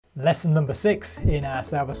Lesson number 6 in our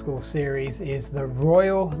Sabbath School series is the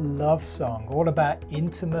Royal Love Song, all about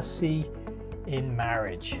intimacy in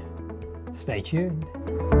marriage. Stay tuned.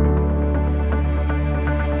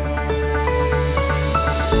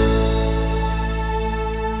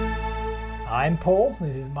 I'm Paul.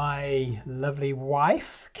 This is my lovely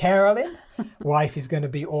wife, Carolyn. Wife is going to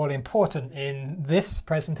be all important in this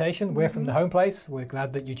presentation. We're from the home place. We're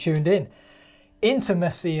glad that you tuned in.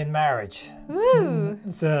 Intimacy in marriage.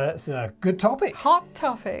 It's a good topic. Hot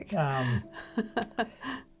topic.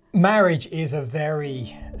 Marriage is a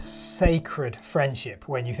very sacred friendship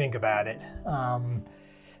when you think about it.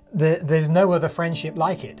 There's no other friendship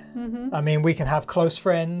like it. I mean, we can have close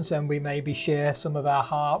friends and we maybe share some of our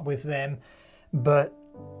heart with them, but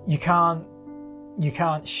you can't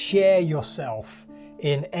share yourself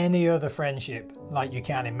in any other friendship like you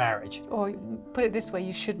can in marriage. Or put it this way,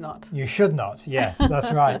 you should not. You should not, yes,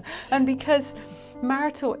 that's right. And because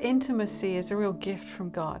marital intimacy is a real gift from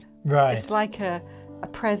God. Right. It's like a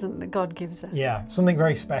present that God gives us. Yeah, something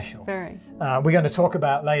very special. Very. We're going to talk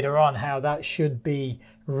about later on how that should be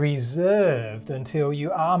reserved until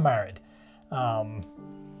you are married. Well,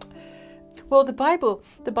 the Bible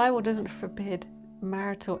doesn't forbid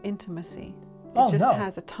marital intimacy. It just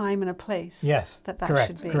has a time and a place. Yes, that correct,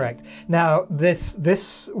 should be. correct. Now,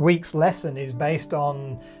 this week's lesson is based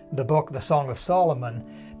on the book, The Song of Solomon,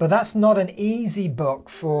 but that's not an easy book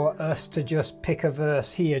for us to just pick a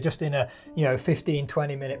verse here, just in a 15,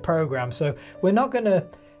 20-minute program. So we're not going to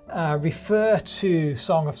refer to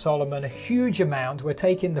Song of Solomon a huge amount. We're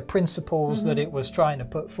taking the principles that it was trying to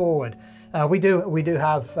put forward. We do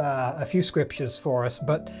have a few scriptures for us,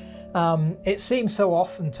 but it seems so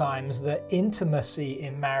oftentimes that intimacy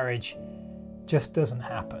in marriage just doesn't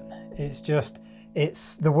happen.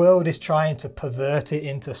 It's the world is trying to pervert it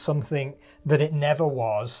into something that it never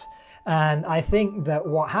was. And I think that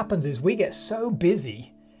what happens is we get so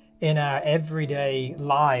busy in our everyday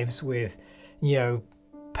lives with,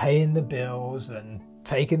 paying the bills and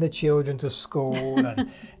taking the children to school and,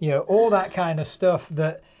 all that kind of stuff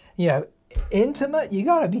that, intimate, you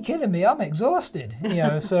gotta be kidding me, I'm exhausted.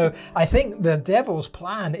 So I think the devil's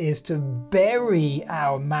plan is to bury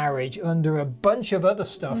our marriage under a bunch of other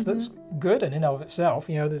stuff that's good in and of itself.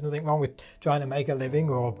 There's nothing wrong with trying to make a living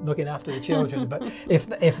or looking after the children, but if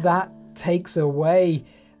that takes away,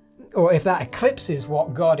 or if that eclipses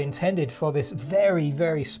what God intended for this very,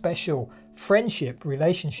 very special friendship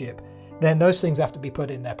relationship, then those things have to be put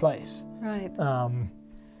in their place. Right.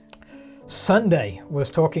 Sunday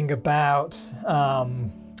was talking about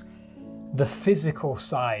the physical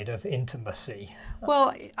side of intimacy.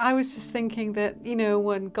 Well, I was just thinking that,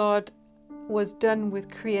 when God was done with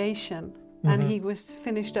creation and he was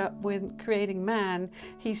finished up with creating man,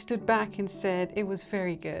 he stood back and said it was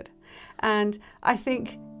very good. And I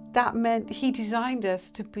think that meant he designed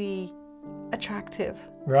us to be attractive.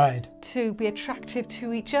 Right. To be attractive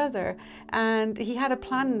to each other. And he had a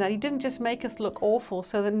plan in that. He didn't just make us look awful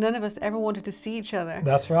so that none of us ever wanted to see each other.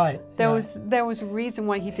 That's right. There was a reason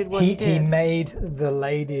why he did what he did. He made the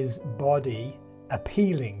lady's body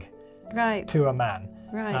appealing to a man.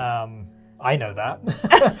 Right. I know that.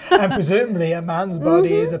 And presumably a man's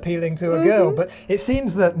body is appealing to a girl. But it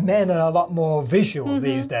seems that men are a lot more visual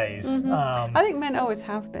these days. I think men always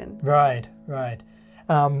have been. Right.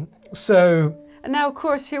 So... And now, of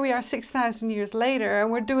course, here we are 6,000 years later,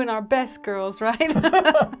 and we're doing our best, girls, right?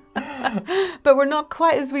 But we're not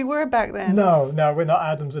quite as we were back then. No, we're not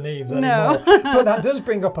Adams and Eves anymore. But that does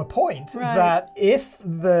bring up a point that if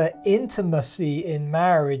the intimacy in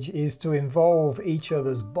marriage is to involve each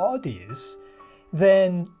other's bodies,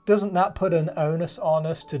 then doesn't that put an onus on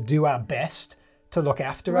us to do our best to look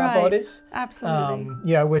after our bodies?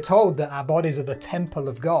 Absolutely. We're told that our bodies are the temple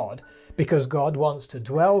of God, because God wants to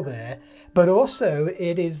dwell there. But also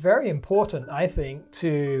it is very important, I think,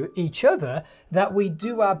 to each other that we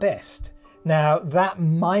do our best. Now, that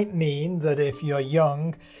might mean that if you're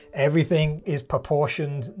young, everything is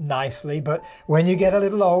proportioned nicely, but when you get a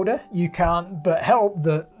little older, you can't but help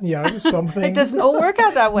that, some things... It doesn't all work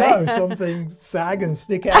out that way. No, some things sag and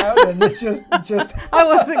stick out, and it's just... I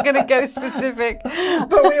wasn't going to go specific.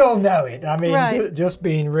 But we all know it. I mean, just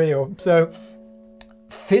being real. So,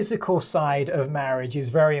 physical side of marriage is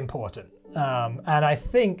very important. And I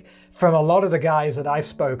think from a lot of the guys that I've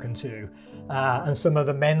spoken to, and some of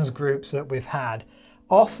the men's groups that we've had,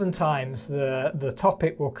 oftentimes the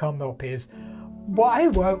topic will come up is, why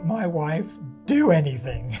won't my wife do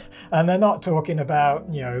anything? And they're not talking about,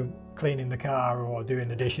 cleaning the car or doing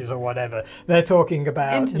the dishes or whatever. They're talking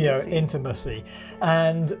about, intimacy.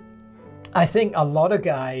 And I think a lot of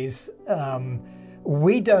guys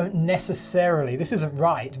we don't necessarily, this isn't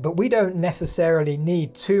right, but we don't necessarily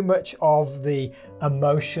need too much of the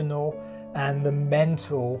emotional and the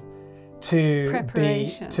mental to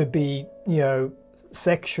be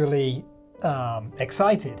sexually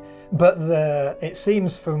excited. But it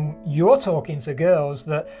seems from your talking to girls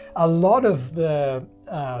that a lot of the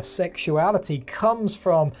sexuality comes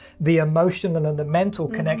from the emotional and the mental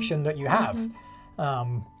connection that you have.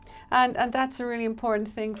 And that's a really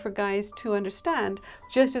important thing for guys to understand.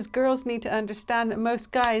 Just as girls need to understand that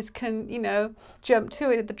most guys can, jump to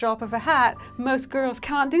it at the drop of a hat, most girls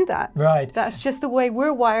can't do that. Right. That's just the way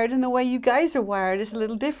we're wired, and the way you guys are wired is a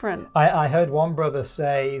little different. I heard one brother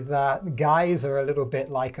say that guys are a little bit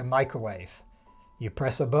like a microwave. You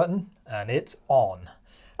press a button and it's on.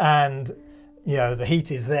 And, the heat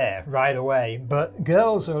is there right away. But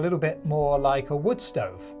girls are a little bit more like a wood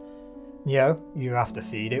stove. You have to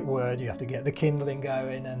feed it wood, you have to get the kindling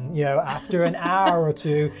going, and after an hour or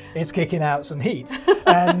two, it's kicking out some heat.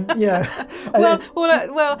 And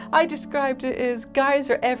well, I described it as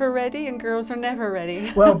guys are ever ready and girls are never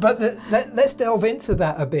ready. Well, but let's delve into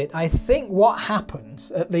that a bit. I think what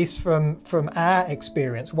happens, at least from our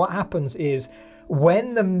experience, what happens is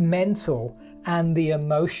when the mental and the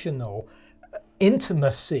emotional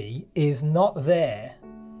intimacy is not there,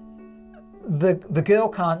 the girl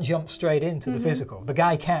can't jump straight into the physical. The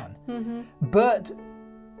guy can. But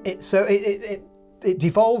it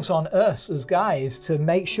devolves on us as guys to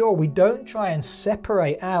make sure we don't try and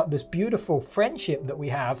separate out this beautiful friendship that we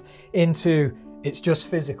have into it's just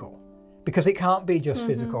physical. Because it can't be just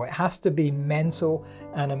physical. It has to be mental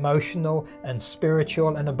and emotional and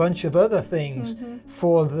spiritual and a bunch of other things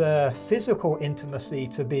for the physical intimacy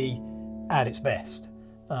to be at its best.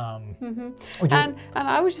 And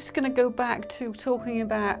I was just going to go back to talking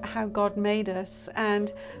about how God made us,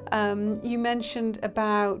 and you mentioned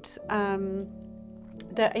about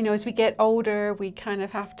that as we get older we kind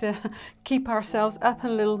of have to keep ourselves up a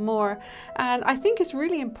little more, and I think it's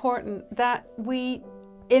really important that we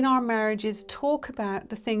in our marriages talk about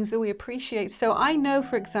the things that we appreciate. So I know,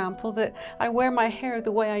 for example, that I wear my hair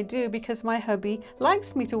the way I do because my hubby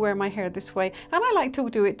likes me to wear my hair this way, and I like to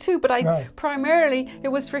do it too, but primarily it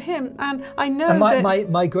was for him. And I know and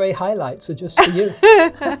my grey highlights are just for you.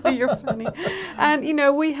 You're funny. And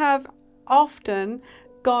we have often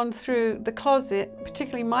gone through the closet,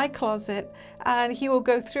 particularly my closet, and he will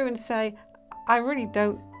go through and say, I really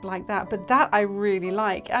don't like that, but that I really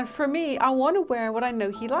like. And for me, I want to wear what I know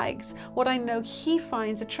he likes, what I know he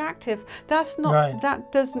finds attractive. That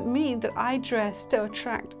doesn't mean that I dress to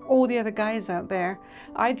attract all the other guys out there.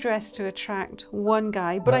 I dress to attract one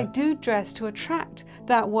guy, but I do dress to attract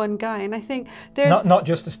that one guy. And I think there's not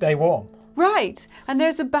just to stay warm. Right. And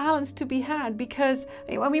there's a balance to be had, because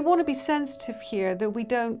we want to be sensitive here that we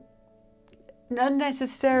don't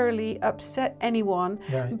unnecessarily upset anyone.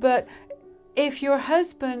 But if your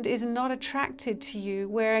husband is not attracted to you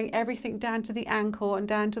wearing everything down to the ankle and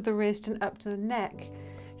down to the wrist and up to the neck,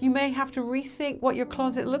 you may have to rethink what your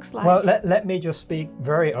closet looks like. Well, let me just speak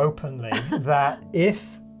very openly that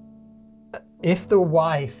if the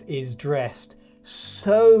wife is dressed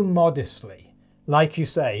so modestly, like you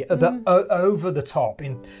say, over the top,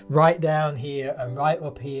 in right down here and right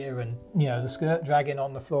up here, and the skirt dragging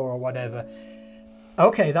on the floor or whatever,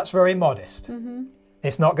 okay, that's very modest.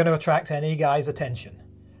 It's not going to attract any guy's attention.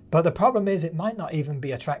 But the problem is it might not even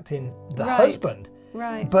be attracting the husband.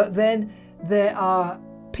 Right. But then there are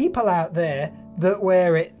people out there that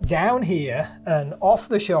wear it down here and off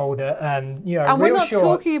the shoulder and, and real we're not short.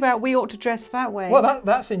 talking about we ought to dress that way. Well,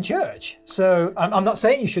 that's in church. So I'm not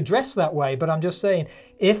saying you should dress that way, but I'm just saying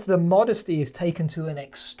if the modesty is taken to an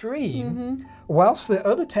extreme, whilst the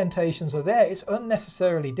other temptations are there, it's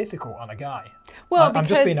unnecessarily difficult on a guy. Well, I'm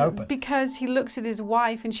just being open. Because he looks at his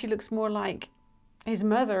wife and she looks more like his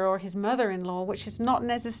mother or his mother-in-law, which is not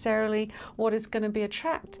necessarily what is going to be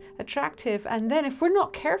attractive. And then if we're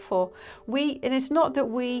not careful, and it's not that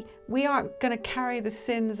we aren't going to carry the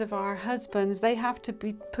sins of our husbands. They have to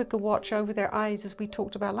put a watch over their eyes, as we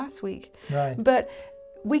talked about last week. Right. But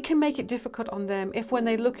we can make it difficult on them if when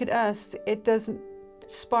they look at us, it doesn't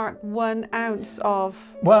spark 1 ounce of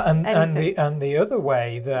anything. and the other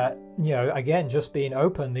way that, again, just being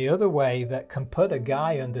open, the other way that can put a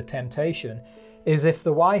guy under temptation is if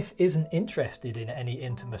the wife isn't interested in any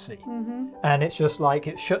intimacy. And it's just like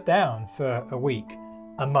it's shut down for a week,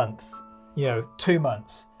 a month, 2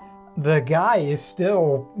 months. The guy is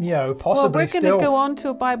still, possibly still... Well, we're going to go on to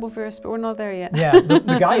a Bible verse, but we're not there yet. Yeah,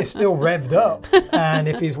 the guy is still revved up. And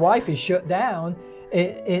if his wife is shut down,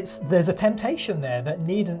 there's a temptation there that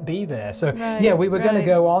needn't be there. So we were going to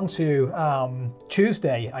go on to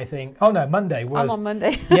Tuesday, I think. Oh no, Monday was. I'm on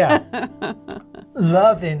Monday.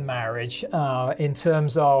 Love in marriage, in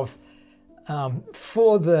terms of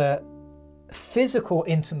for the physical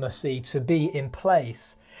intimacy to be in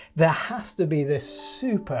place, there has to be this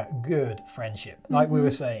super good friendship, like we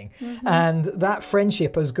were saying, and that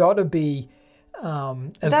friendship has got to be.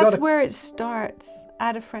 That's where it starts,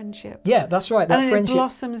 at a friendship. Yeah, that's right. That and friendship it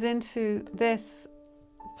blossoms into this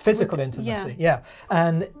physical intimacy. Yeah,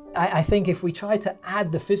 and I think if we try to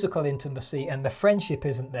add the physical intimacy and the friendship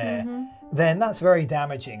isn't there, then that's very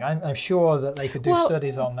damaging. I'm sure that they could do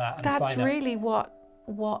studies on that. And that's find really what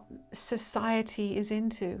society is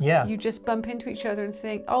into. Yeah. You just bump into each other and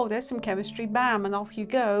think, oh, there's some chemistry, bam, and off you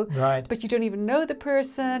go. Right. But you don't even know the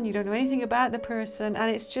person, you don't know anything about the person,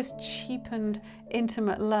 and it's just cheapened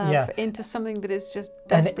intimate love into something that is just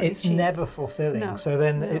desperately and it's cheap. Never fulfilling. No. So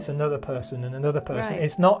then it's another person and another person. Right.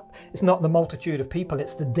 It's not the multitude of people,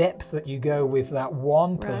 it's the depth that you go with that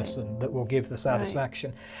one person that will give the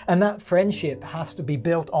satisfaction. And that friendship has to be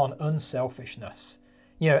built on unselfishness.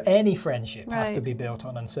 Any friendship has to be built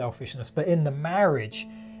on unselfishness. But in the marriage,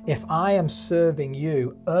 if I am serving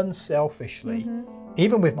you unselfishly,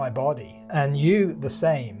 even with my body, and you the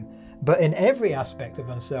same, but in every aspect of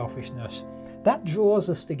unselfishness, that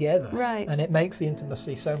draws us together. Right. And it makes the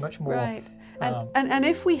intimacy so much more. Right. And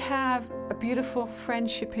if we have a beautiful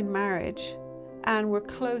friendship in marriage, and we're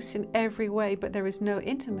close in every way, but there is no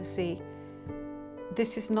intimacy,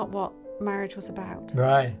 this is not what marriage was about.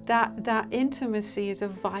 Right. That intimacy is a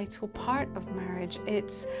vital part of marriage.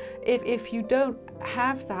 It's if you don't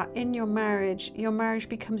have that in your marriage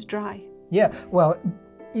becomes dry. Yeah. Well,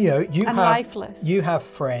 you have lifeless. You have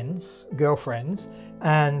friends, girlfriends,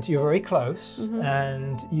 and you're very close,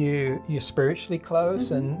 and you're spiritually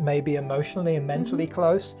close, and maybe emotionally and mentally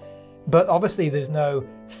close, but obviously there's no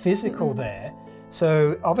physical there.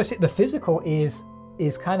 So obviously the physical is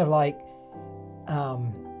kind of like.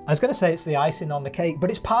 I was going to say it's the icing on the cake, but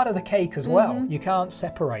it's part of the cake as well. You can't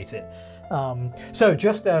separate it. So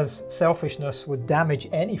just as selfishness would damage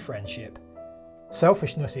any friendship,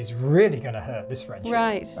 selfishness is really going to hurt this friendship.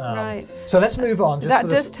 Right, right. So let's move on. That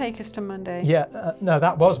does take us to Monday. Yeah, no,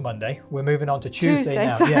 that was Monday. We're moving on to Tuesday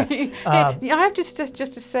now. Sorry. I have just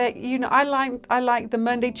to say, I like the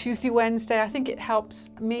Monday, Tuesday, Wednesday. I think it helps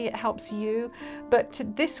me, it helps you. But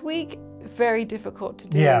this week, very difficult to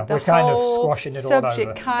do. Yeah, the we're kind of squashing it all over.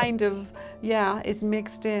 Subject kind of, is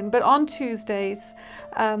mixed in. But on Tuesdays,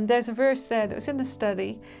 there's a verse there that was in the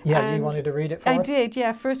study. Yeah, you wanted to read it for us? I did,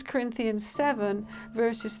 yeah. 1 Corinthians 7,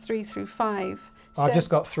 verses 3 through 5. I've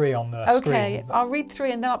just got 3 on the screen. Okay, I'll read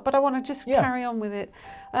 3, but I want to just carry on with it.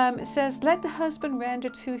 It says, let the husband render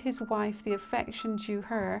to his wife the affection due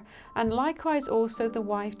her, and likewise also the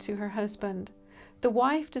wife to her husband. The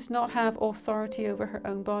wife does not have authority over her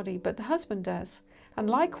own body, but the husband does. And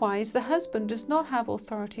likewise, the husband does not have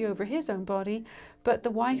authority over his own body, but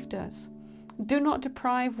the wife does. Do not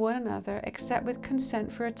deprive one another, except with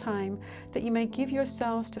consent for a time, that you may give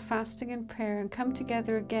yourselves to fasting and prayer and come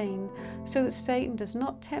together again, so that Satan does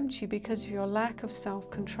not tempt you because of your lack of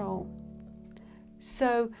self-control.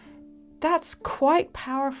 So that's quite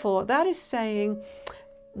powerful. That is saying,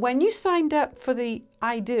 when you signed up for the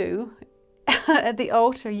I do at the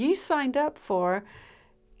altar, you signed up for,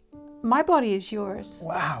 my body is yours.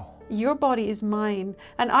 Wow. Your body is mine.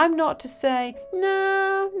 And I'm not to say,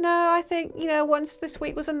 no, I think, once this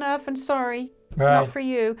week was enough and sorry, not for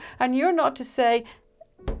you. And you're not to say,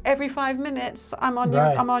 every 5 minutes I'm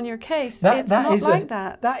on your case. It's not like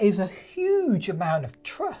that. That is a huge amount of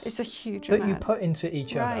trust. It's a huge amount. That you put into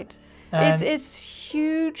each other. Right. It's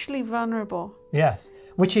hugely vulnerable. Yes.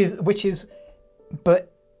 Which is, but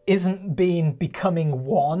isn't becoming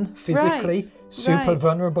one physically super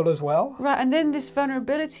vulnerable as well? Right, and then this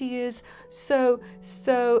vulnerability is so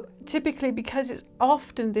typically, because it's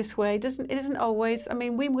often this way, it isn't always. I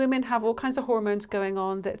mean, we women have all kinds of hormones going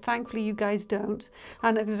on that thankfully you guys don't,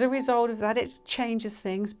 and as a result of that, it changes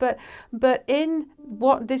things. But in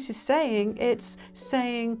what this is saying, it's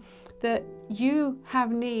saying that you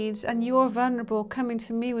have needs and you're vulnerable coming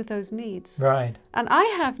to me with those needs. Right. And I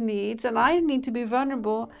have needs and I need to be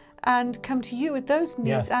vulnerable and come to you with those needs.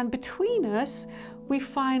 Yes. And between us, we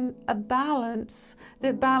find a balance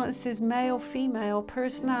that balances male, female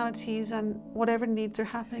personalities and whatever needs are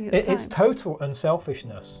happening at the time. It's total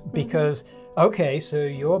unselfishness because, okay, so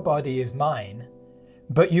your body is mine,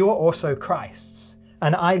 but you're also Christ's.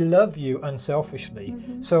 And I love you unselfishly.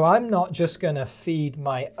 So I'm not just going to feed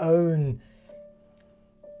my own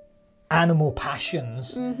animal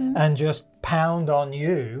passions and just pound on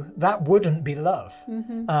you, that wouldn't be love.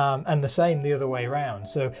 And the same the other way around.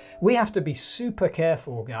 So we have to be super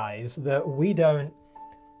careful, guys, that we don't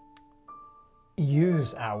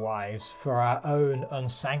use our wives for our own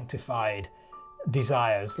unsanctified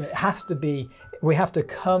desires. It has to be, we have to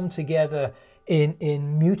come together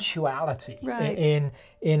in mutuality,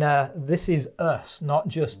 in a this is us, not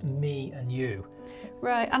just me and you.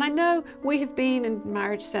 Right, and I know we have been in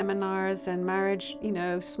marriage seminars and marriage,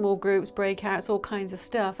 small groups, breakouts, all kinds of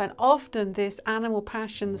stuff, and often this animal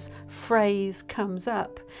passions phrase comes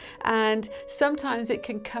up, and sometimes it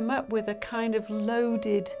can come up with a kind of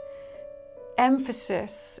loaded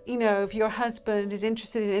emphasis. If your husband is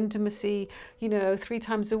interested in intimacy, 3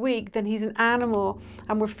 times a week, then he's an animal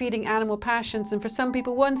and we're feeding animal passions. And for some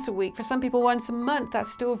people once a week, for some people once a month,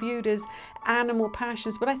 that's still viewed as animal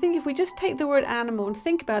passions. But I think if we just take the word animal and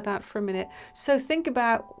think about that for a minute. So think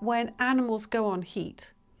about when animals go on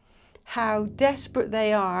heat, how desperate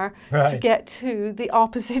they are to get to the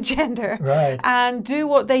opposite gender and do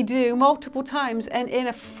what they do multiple times and in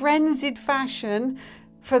a frenzied fashion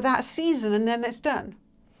for that season, and then it's done.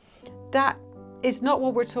 That is not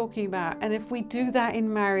what we're talking about. And if we do that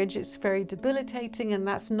in marriage, it's very debilitating, and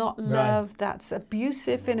that's not love, that's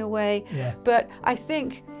abusive in a way. But I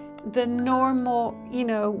think the normal,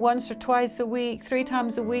 once or twice a week, 3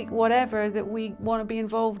 times a week, whatever, that we want to be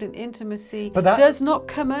involved in intimacy, but that does not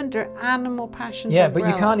come under animal passions. Yeah, umbrella.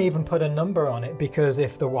 But you can't even put a number on it, because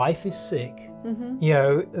if the wife is sick,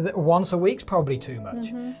 once a week's probably too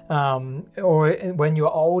much. Or when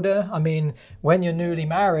you're older, when you're newly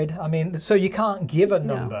married, so you can't give a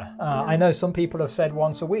number. I know some people have said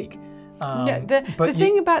once a week. The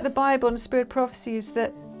thing about the Bible and spirit prophecy is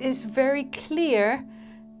that it's very clear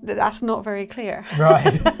that's not very clear.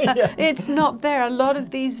 Right. Yes. It's not there. A lot of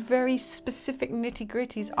these very specific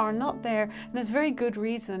nitty-gritties are not there. And there's very good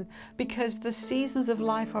reason, because the seasons of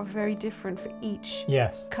life are very different for each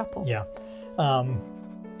couple. Yeah.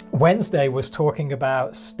 Wednesday was talking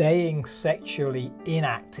about staying sexually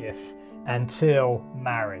inactive until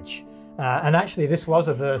marriage. And actually, this was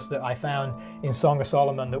a verse that I found in Song of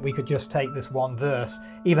Solomon, that we could just take this one verse.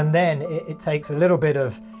 Even then, it takes a little bit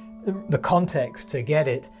of the context to get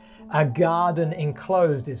it. A garden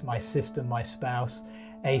enclosed is my sister, my spouse,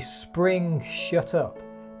 a spring shut up,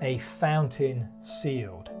 a fountain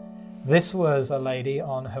sealed. This was a lady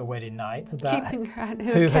on her wedding night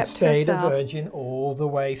who had stayed a virgin all the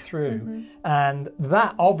way through. And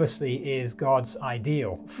that obviously is God's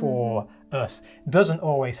ideal for us. Doesn't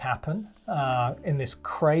always happen in this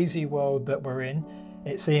crazy world that we're in.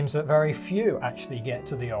 It seems that very few actually get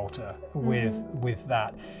to the altar with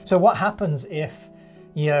that. So what happens if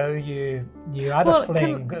you had a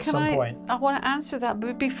fling at some point? I want to answer that,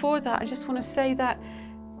 but before that, I just want to say that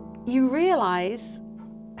you realize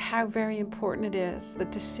how very important it is, the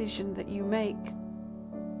decision that you make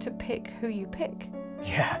to pick who you pick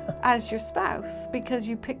as your spouse, because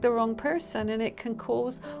you pick the wrong person and it can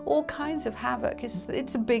cause all kinds of havoc.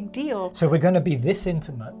 It's a big deal. So we're going to be this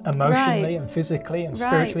intimate emotionally and physically and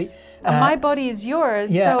spiritually. And my body is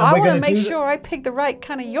yours, so I want to make sure I pick the right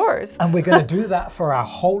kind of yours. And we're going to do that for our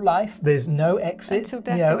whole life. There's no exit. Until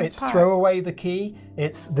death do us it's part. Throw away the key.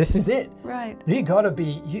 This is it. Right. You got to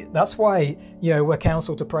be. That's why we're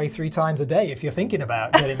counseled to pray 3 times a day if you're thinking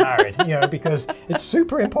about getting married. Because it's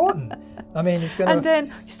super important. It's going to. And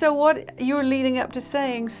then, so what you're leading up to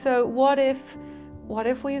saying? So what if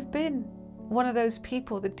we have been one of those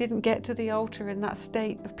people that didn't get to the altar in that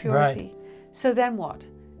state of purity? Right. So then what?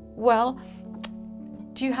 Well,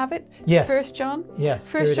 do you have it? Yes. 1 John?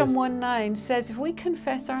 Yes. 1 John 1:9 says, if we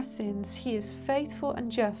confess our sins, he is faithful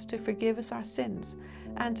and just to forgive us our sins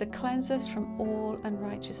and to cleanse us from all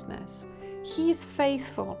unrighteousness. He is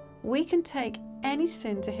faithful. We can take any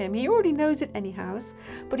sin to him. He already knows it anyhow,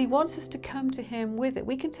 but he wants us to come to him with it.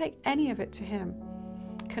 We can take any of it to him,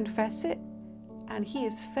 confess it, and he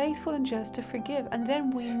is faithful and just to forgive. And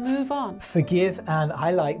then we move on. Forgive, and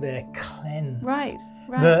I like their cleanse. Right.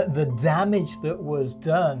 The damage that was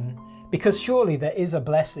done, because surely there is a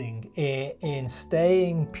blessing in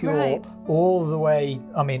staying pure all the way.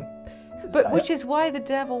 But which is why the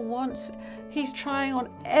devil he's trying on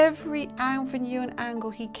every avenue and angle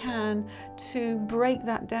he can to break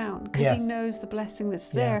that down, because he knows the blessing that's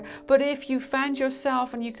there. But if you find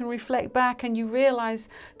yourself and you can reflect back and you realize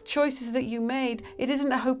choices that you made, it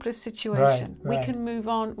isn't a hopeless situation. Right. We can move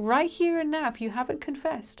on right here and now. If you haven't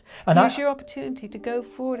confessed, here's your opportunity to go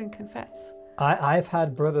forward and confess. I've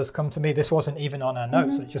had brothers come to me, this wasn't even on our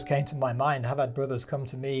notes, it just came to my mind. I've had brothers come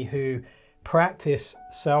to me who practice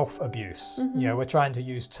self-abuse. We're trying to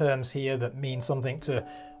use terms here that mean something to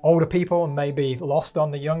older people and maybe lost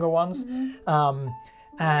on the younger ones.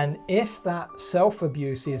 And if that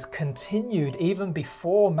self-abuse is continued even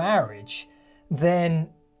before marriage, then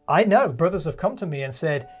I know brothers have come to me and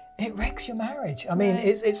said, it wrecks your marriage. I mean,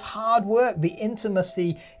 it's hard work. The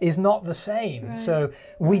intimacy is not the same. So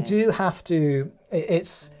we do have to,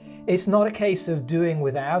 it's not a case of doing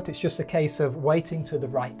without, it's just a case of waiting to the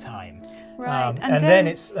right time. Right. And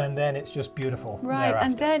then it's just beautiful. Right. Thereafter.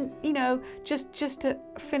 And then, you know, just to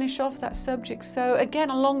finish off that subject. So again,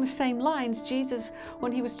 along the same lines, Jesus,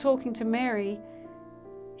 when he was talking to Mary,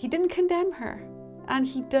 he didn't condemn her, and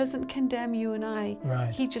he doesn't condemn you and I.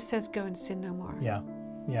 Right. He just says, go and sin no more. Yeah.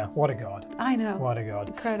 Yeah, what a God. I know. What a God.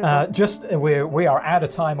 Incredible. We are out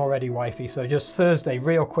of time already, wifey, so just Thursday,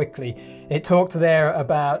 real quickly, it talked there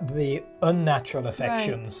about the unnatural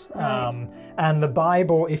affections. Right. And the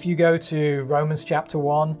Bible, if you go to Romans chapter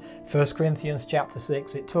 1, 1 Corinthians chapter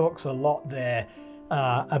 6, it talks a lot there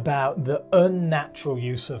about the unnatural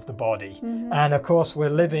use of the body. And of course,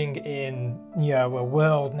 we're living in a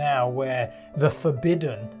world now where the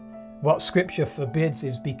forbidden, what Scripture forbids,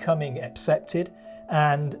 is becoming accepted.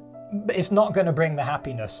 And it's not going to bring the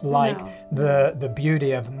happiness like the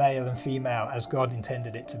beauty of male and female as God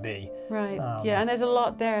intended it to be. Right. And there's a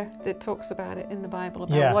lot there that talks about it in the Bible,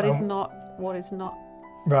 about what is not.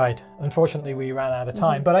 Right. Unfortunately, we ran out of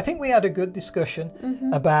time. But I think we had a good discussion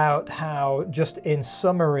about how, just in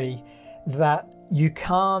summary, that you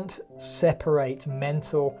can't separate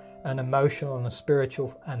mental and emotional and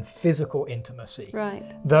spiritual and physical intimacy. Right.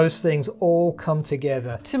 Those things all come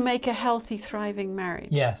together to make a healthy, thriving marriage.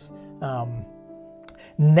 Yes.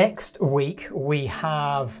 Next week we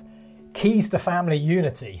have keys to family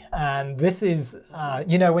unity, and this is,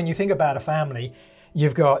 when you think about a family,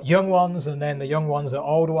 you've got young ones, and then the young ones are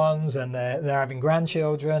old ones, and they're having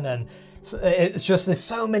grandchildren, and it's just there's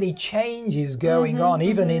so many changes going on,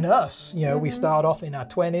 even in us. We start off in our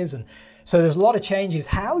 20s, and so there's a lot of changes.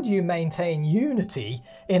 How do you maintain unity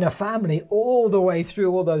in a family all the way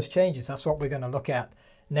through all those changes? That's what we're going to look at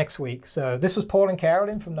next week. So this was Paul and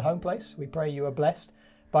Carolyn from The Home Place. We pray you are blessed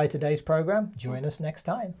by today's program. Join us next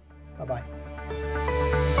time. Bye-bye.